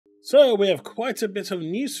So we have quite a bit of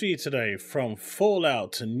news for you today, from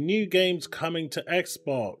Fallout to new games coming to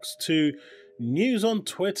Xbox to news on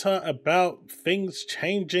Twitter about things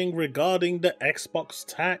changing regarding the Xbox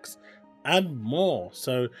tax and more.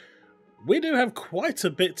 So we do have quite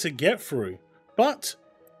a bit to get through, but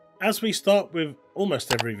as we start with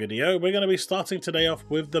almost every video, we're going to be starting today off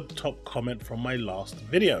with the top comment from my last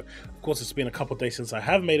video. Of course, it's been a couple of days since I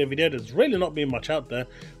have made a video. There's really not been much out there,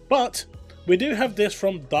 but we do have this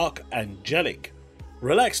from Dark Angelic.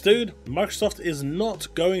 Relax, dude. Microsoft is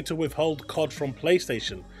not going to withhold COD from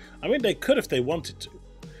PlayStation. I mean, they could if they wanted to.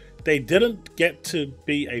 They didn't get to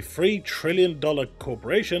be a $3 trillion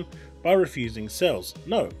corporation by refusing sales.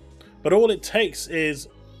 No. But all it takes is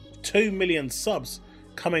 2 million subs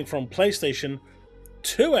coming from PlayStation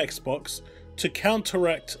to Xbox to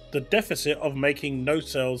counteract the deficit of making no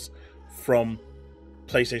sales from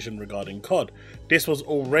PlayStation regarding COD. This was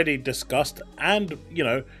already discussed and,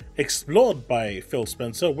 explored by Phil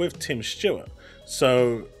Spencer with Tim Stewart.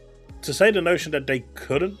 So to say the notion that they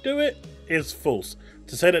couldn't do it is false.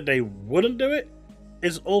 To say that they wouldn't do it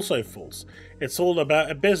is also false. It's all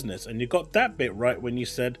about a business, and you got that bit right when you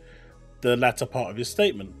said the latter part of your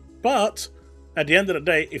statement. But at the end of the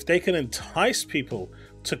day, if they can entice people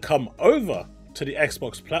to come over to the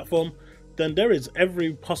Xbox platform, then there is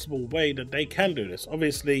every possible way that they can do this.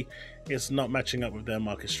 Obviously, it's not matching up with their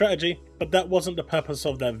market strategy, but that wasn't the purpose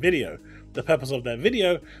of that video. The purpose of that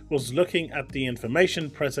video was looking at the information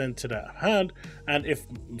presented at hand and if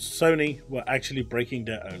Sony were actually breaking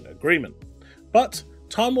their own agreement. But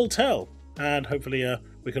time will tell, and hopefully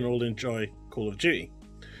we can all enjoy Call of Duty.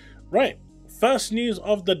 Right. First news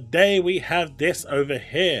of the day, we have this over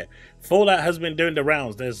here. Fallout has been doing the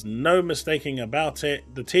rounds. There's no mistaking about it.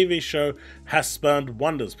 The TV show has spurned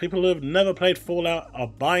wonders. People who have never played Fallout are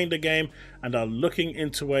buying the game and are looking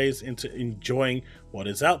into ways into enjoying what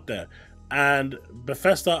is out there. And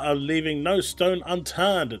Bethesda are leaving no stone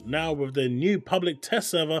unturned. Now with the new public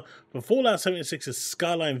test server for Fallout 76's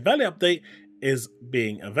Skyline Valley update is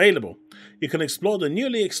being available. You can explore the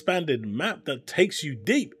newly expanded map that takes you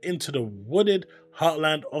deep into the wooded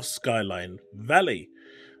heartland of Skyline Valley.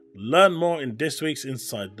 Learn more in this week's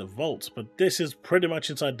Inside the Vault, but this is pretty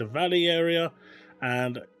much inside the valley area,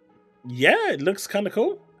 and yeah, it looks kind of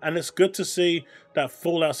cool, and it's good to see that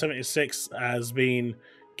Fallout 76 has been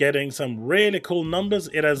getting some really cool numbers.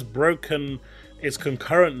 It has broken its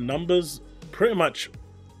concurrent numbers pretty much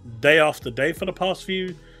day after day for the past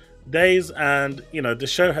few days, and the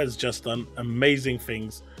show has just done amazing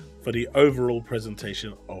things for the overall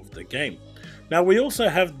presentation of the game. Now we also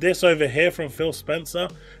have this over here from Phil Spencer.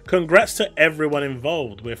 Congrats to everyone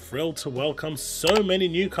involved. We're thrilled to welcome so many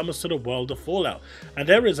newcomers to the world of Fallout, and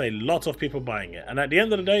there is a lot of people buying it. And at the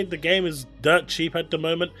end of the day, the game is dirt cheap at the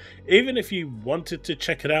moment. Even if you wanted to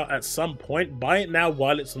check it out at some point, buy it now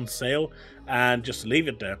while it's on sale and just leave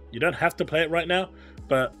it there. You don't have to play it right now,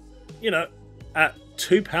 but at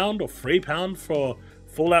 £2 or £3 for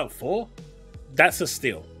Fallout 4, that's a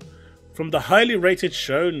steal. From the highly rated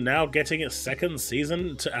show now getting its second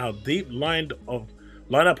season to our deep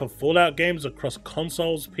lineup of Fallout games across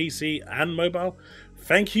consoles, PC and mobile,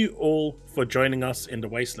 thank you all for joining us in the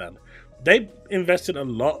wasteland. They invested a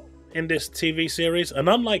lot in this TV series, and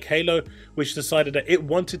unlike Halo, which decided that it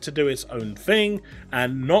wanted to do its own thing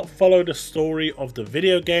and not follow the story of the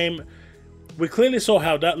video game, we clearly saw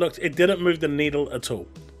how that looked. It didn't move the needle at all.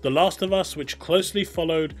 The Last of Us, which closely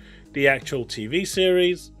followed the actual TV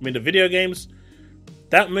series, the video games,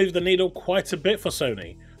 that moved the needle quite a bit for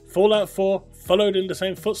Sony. Fallout 4 followed in the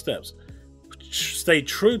same footsteps, stayed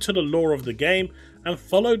true to the lore of the game, and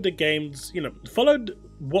followed the game's, followed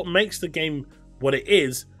what makes the game what it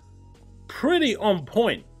is, pretty on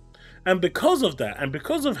point. And because of that, and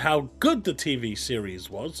because of how good the TV series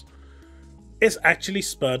was, it's actually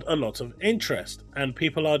spurred a lot of interest, and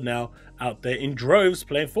people are now out there in droves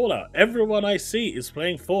playing Fallout. Everyone I see is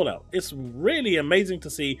playing Fallout. It's really amazing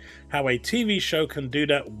to see how a TV show can do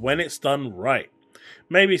that when it's done right.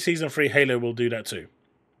 Maybe Season 3 Halo will do that too.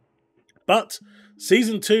 But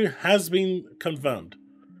Season 2 has been confirmed.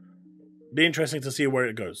 Be interesting to see where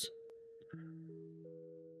it goes.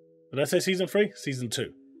 Did I say Season 3? Season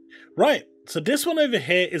 2. Right. So this one over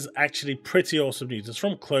here is actually pretty awesome news. It's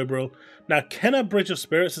from Clobril. Now, Kenna Bridge of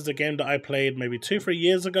Spirits is a game that I played maybe 2-3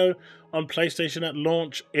 years ago on PlayStation at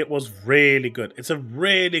launch. It was really good. It's a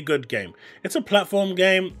really good game. It's a platform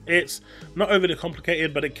game. It's not overly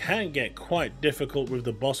complicated, but it can get quite difficult with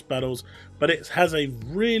the boss battles. But it has a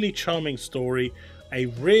really charming story, a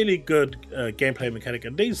really good gameplay mechanic,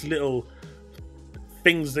 and these little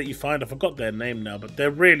things that you find, I forgot their name now, but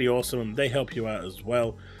they're really awesome and they help you out as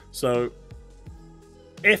well. So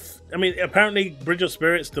apparently Bridge of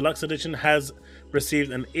Spirits Deluxe Edition has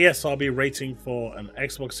received an ESRB rating for an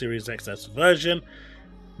Xbox Series XS version.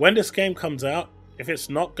 When this game comes out, if it's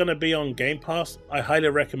not going to be on Game Pass, I highly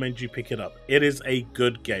recommend you pick it up. It is a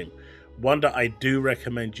good game, one that I do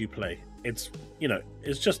recommend you play. It's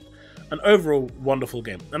just an overall wonderful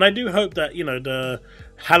game, and I do hope that the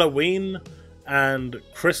Halloween and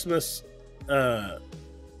Christmas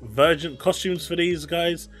version costumes for these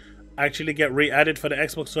guys actually get re-added for the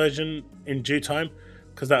Xbox version in due time,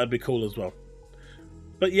 because that would be cool as well.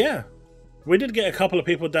 But yeah, we did get a couple of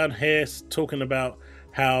people down here talking about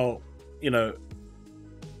how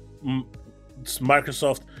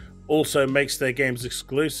Microsoft also makes their games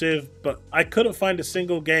exclusive, but I couldn't find a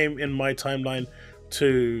single game in my timeline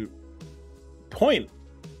to point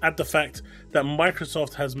at the fact that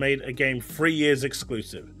Microsoft has made a game 3 years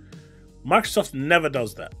exclusive. Microsoft never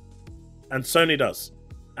does that, and Sony does.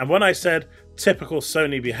 And when I said typical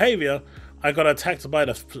Sony behavior, I got attacked by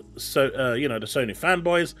the Sony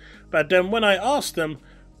fanboys. But then when I asked them,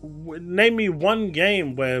 name me one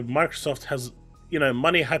game where Microsoft has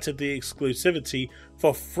money hatted the exclusivity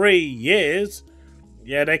for 3 years,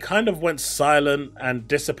 yeah, they kind of went silent and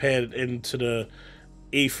disappeared into the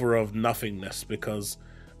ether of nothingness, because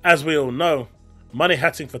as we all know, money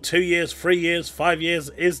hatting for 2 years, 3 years, 5 years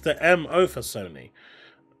is the MO for Sony.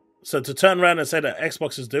 So to turn around and say that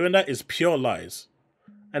Xbox is doing that is pure lies.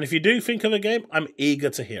 And if you do think of a game, I'm eager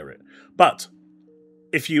to hear it. But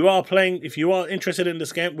if you are interested in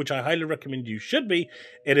this game, which I highly recommend you should be,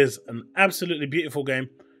 it is an absolutely beautiful game.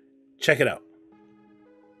 Check it out.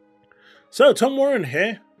 So Tom Warren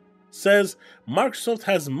here says Microsoft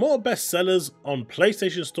has more bestsellers on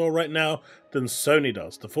PlayStation Store right now than Sony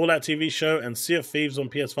does. The Fallout TV show and Sea of Thieves on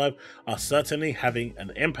PS5 are certainly having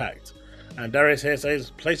an impact. And Darius here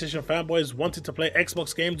says PlayStation fanboys wanted to play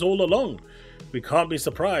Xbox games all along. We can't be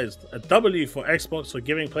surprised. A W for Xbox for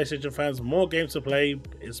giving PlayStation fans more games to play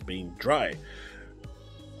is being dry.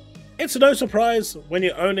 It's no surprise when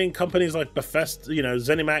you're owning companies like Bethesda,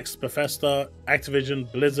 ZeniMax, Bethesda, Activision,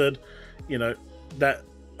 Blizzard, that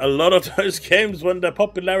a lot of those games, when their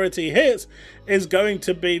popularity hits, is going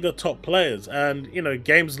to be the top players. And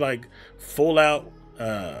games like Fallout,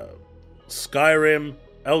 Skyrim,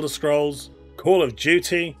 Elder Scrolls, Call of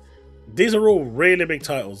Duty, these are all really big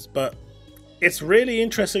titles. But it's really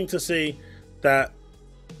interesting to see that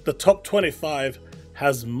the top 25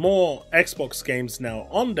 has more Xbox games now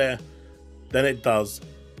on there than it does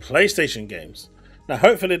PlayStation games. Now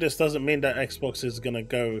hopefully this doesn't mean that Xbox is going to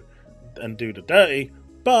go and do the dirty,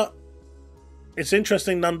 but it's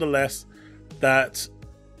interesting nonetheless that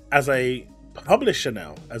as a publisher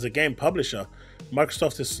now, as a game publisher,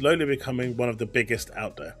 Microsoft is slowly becoming one of the biggest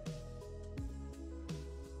out there.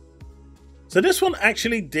 So this one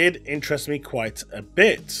actually did interest me quite a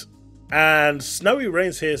bit. And Snowy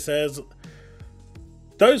Rains here says,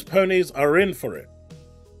 those ponies are in for it.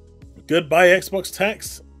 Goodbye Xbox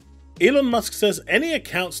tax. Elon Musk says any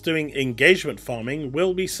accounts doing engagement farming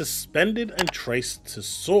will be suspended and traced to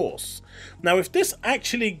source. Now if this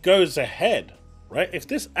actually goes ahead, right? If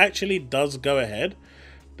this actually does go ahead,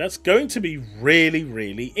 that's going to be really,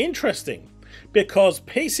 really interesting. Because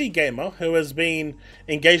PC Gamer, who has been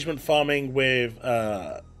engagement farming with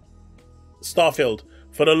Starfield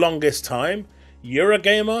for the longest time,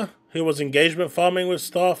 Eurogamer, who was engagement farming with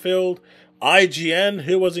Starfield, IGN,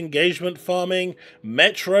 who was engagement farming,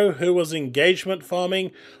 Metro, who was engagement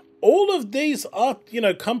farming, all of these are,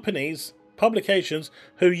 companies, publications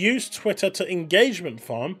who use Twitter to engagement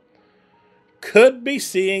farm, could be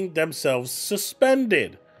seeing themselves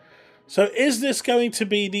suspended. So is this going to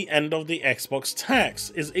be the end of the Xbox tax?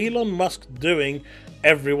 Is Elon Musk doing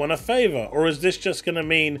everyone a favor? Or is this just going to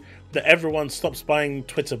mean that everyone stops buying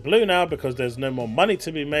Twitter Blue now because there's no more money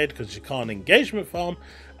to be made because you can't engagement farm,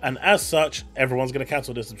 and as such, everyone's going to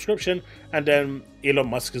cancel their subscription, and then Elon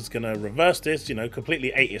Musk is going to reverse this,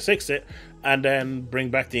 completely 86 it, and then bring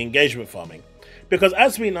back the engagement farming? Because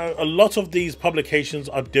as we know, a lot of these publications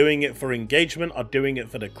are doing it for engagement, are doing it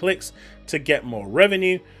for the clicks to get more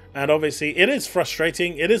revenue. And obviously it is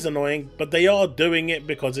frustrating, it is annoying, but they are doing it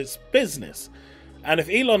because it's business. And if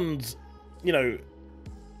Elon's,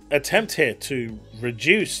 attempt here to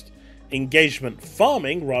reduce engagement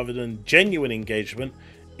farming rather than genuine engagement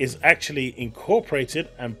is actually incorporated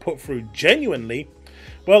and put through genuinely,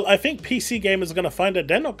 well, I think PC gamers are going to find that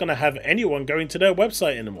they're not going to have anyone going to their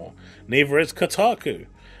website anymore. Neither is Kotaku.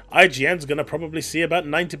 IGN's going to probably see about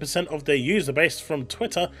 90% of their user base from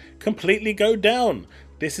Twitter completely go down.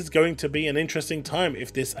 This is going to be an interesting time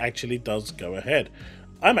if this actually does go ahead.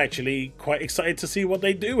 I'm actually quite excited to see what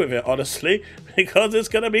they do with it, honestly, because it's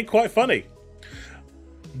going to be quite funny.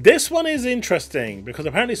 This one is interesting because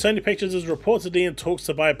apparently Sony Pictures is reportedly in talks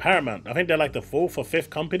to buy Paramount. I think they're like the 4th or 5th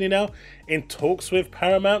company now in talks with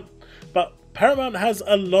Paramount. But Paramount has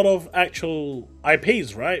a lot of actual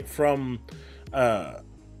IPs, right? From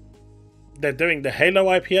they're doing the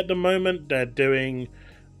Halo IP at the moment. They're doing,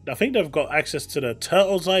 I think they've got access to the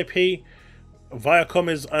Turtles IP.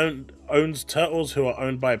 Viacom owns Turtles, who are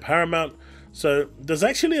owned by Paramount. So there's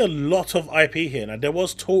actually a lot of IP here. Now there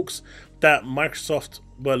was talks that Microsoft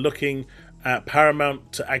were looking at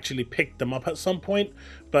Paramount to actually pick them up at some point,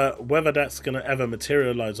 but whether that's going to ever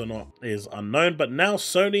materialize or not is unknown. But now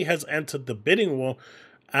Sony has entered the bidding war,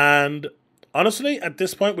 and honestly, at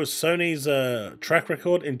this point, with Sony's track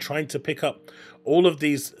record in trying to pick up all of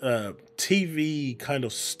these TV kind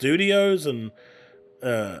of studios and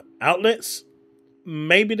outlets,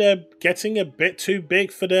 maybe they're getting a bit too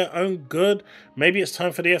big for their own good. Maybe it's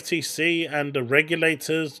time for the FTC and the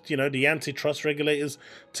regulators, you know, the antitrust regulators,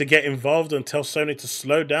 to get involved and tell Sony to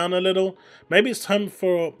slow down a little. Maybe it's time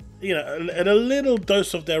for, you know, a little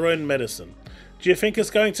dose of their own medicine. Do you think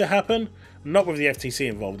it's going to happen? Not with the FTC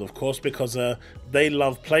involved, of course, because they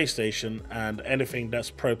love PlayStation, and anything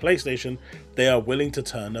that's pro-PlayStation, they are willing to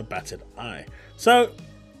turn a battered eye. So,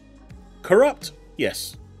 corrupt?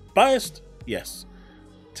 Yes. Biased? Yes.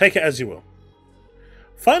 Take it as you will.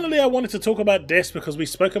 Finally, I wanted to talk about this because we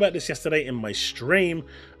spoke about this yesterday in my stream,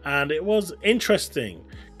 and it was interesting.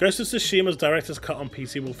 Ghost of Tsushima's Director's Cut on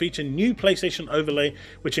PC will feature new PlayStation overlay,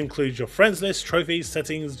 which includes your friends list, trophies,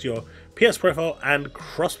 settings, your PS profile, and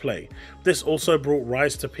crossplay. This also brought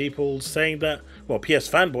rise to people saying that, well, PS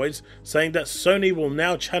fanboys, saying that Sony will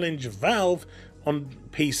now challenge Valve on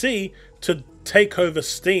PC to take over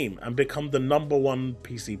Steam and become the #1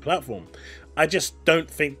 PC platform. I just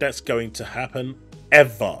don't think that's going to happen,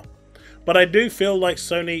 ever. But I do feel like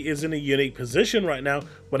Sony is in a unique position right now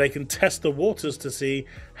where they can test the waters to see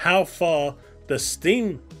how far the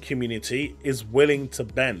Steam community is willing to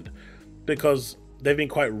bend. Because they've been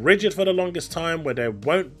quite rigid for the longest time, where they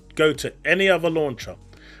won't go to any other launcher.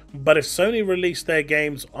 But if Sony release their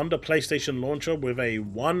games on the PlayStation launcher with a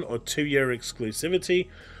 1 or 2 year exclusivity,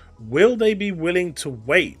 will they be willing to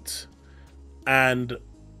wait and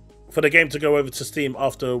for the game to go over to Steam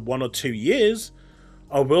after 1 or 2 years?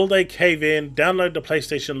 Or will they cave in, download the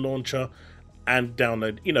PlayStation launcher, and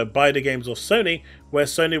download, you know, buy the games off Sony, where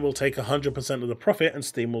Sony will take 100% of the profit and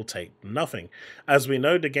Steam will take nothing? As we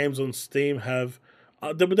know, the games on Steam have,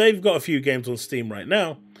 they've got a few games on Steam right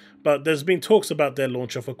now, but there's been talks about their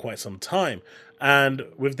launcher for quite some time. And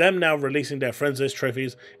with them now releasing their friends list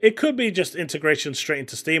trophies, it could be just integration straight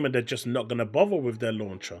into Steam and they're just not going to bother with their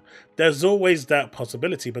launcher. There's always that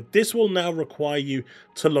possibility, but this will now require you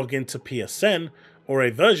to log into PSN or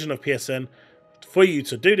a version of PSN for you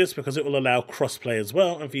to do this, because it will allow crossplay as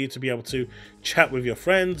well, and for you to be able to chat with your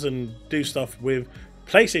friends and do stuff with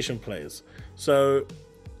PlayStation players. So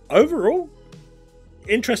overall,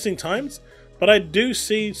 interesting times, but I do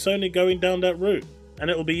see Sony going down that route. And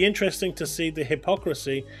it will be interesting to see the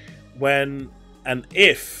hypocrisy when and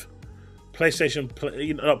if not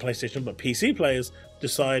PlayStation, but PC players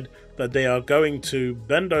decide that they are going to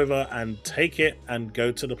bend over and take it and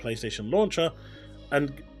go to the PlayStation launcher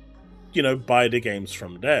and, you know, buy the games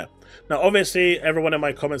from there. Now, obviously, everyone in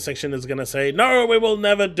my comment section is going to say, no, we will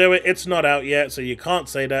never do it. It's not out yet, so you can't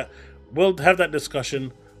say that. We'll have that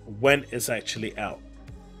discussion when it's actually out.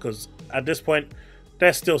 Because at this point,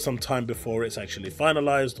 there's still some time before it's actually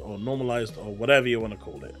finalized or normalized or whatever you want to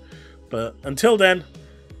call it. But until then,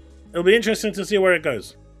 it'll be interesting to see where it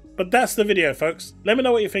goes. But that's the video, folks. Let me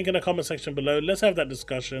know what you think in the comment section below. Let's have that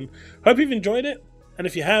discussion. Hope you've enjoyed it. And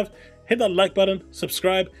if you have, hit that like button,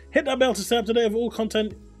 subscribe, hit that bell to stay up to date with all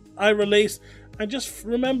content I release. And just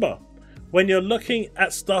remember, when you're looking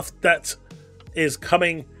at stuff that is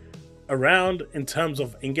coming around in terms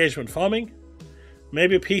of engagement farming,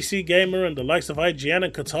 maybe a PC gamer and the likes of IGN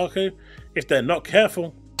and Kotaku, if they're not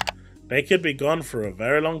careful, they could be gone for a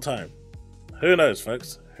very long time. Who knows,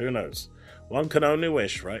 folks? Who knows? One can only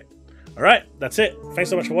wish, right? Alright, that's it. Thanks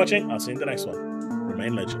so much for watching. I'll see you in the next one.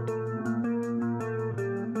 Remain legend.